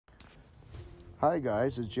Hi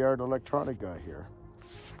guys, it's Jared Electronic Guy here.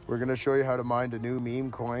 We're going to show you how to mine a new meme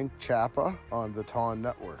coin, Chapa, on the Ton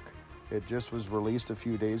network. It just was released a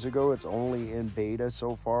few days ago. It's only in beta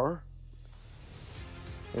so far.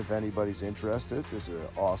 If anybody's interested, this is an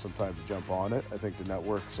awesome time to jump on it. I think the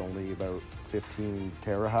network's only about 15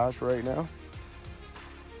 terahash right now,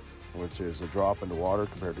 which is a drop in the water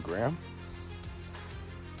compared to Gram.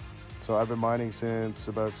 So I've been mining since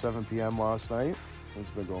about 7 p.m. last night.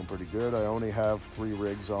 It's been going pretty good. I only have 3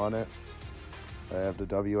 rigs on it. I have the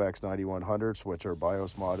WX9100s, which are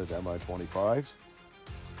BIOS modded MI25s.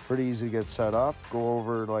 Pretty easy to get set up. Go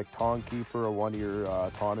over like TonKeeper, one of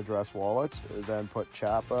your Ton address wallets, then put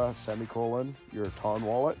Chapa, semicolon, your Ton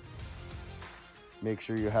wallet. Make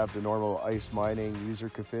sure you have the normal Icemining user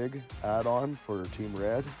config add-on for Team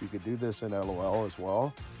Red. You could do this in LOL as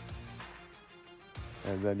well.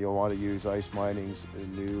 And then you'll want to use Icemining's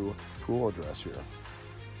new pool address here.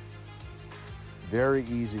 Very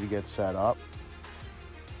easy to get set up.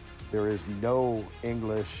 There is no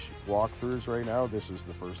English walkthroughs right now. This is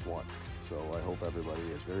the first one. So I hope everybody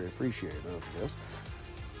is very appreciative of this.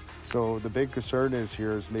 So the big concern is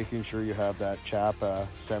making sure you have that Chapa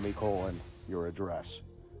semicolon, your address,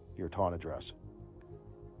 your Ton address.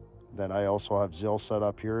 Then I also have Zil set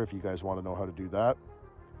up here if you guys want to know how to do that.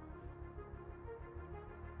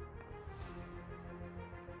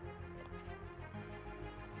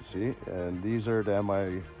 See, and these are the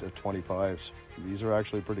MI25s. These are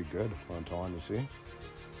actually pretty good on Ton, you see.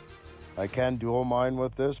 I can dual mine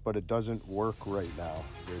with this, but it doesn't work right now.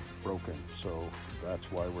 It's broken, so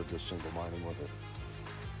that's why we're just single mining with it.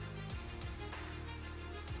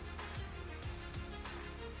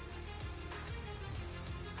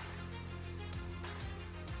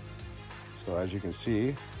 So as you can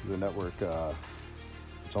see, the network,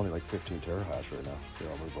 it's only like 15 terahash right now. Here,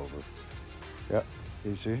 I'll move over. Yeah.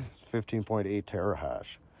 You see, it's 15.8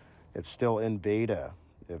 terahash. It's still in beta.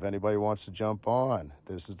 If anybody wants to jump on,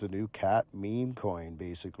 this is the new cat meme coin,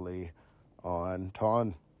 basically, on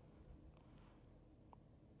Ton.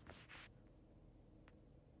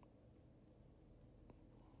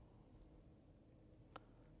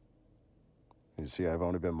 You see, I've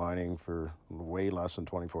only been mining for way less than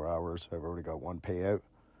 24 hours. I've already got 1 payout.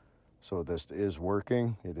 So this is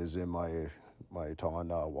working. It is in my Ton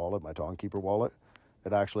wallet, my TonKeeper wallet.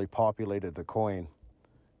 It actually populated the coin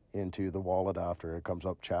into the wallet after it comes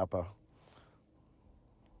up Chapa.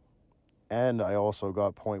 And I also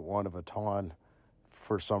got 0.1 of a Ton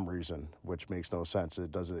for some reason, which makes no sense.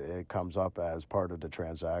 It comes up as part of the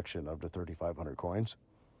transaction of the 3,500 coins.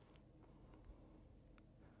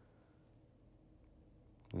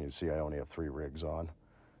 And you see I only have 3 rigs on.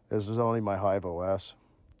 This is only my Hiveos.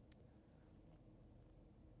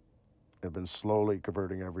 I've been slowly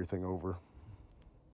converting everything over.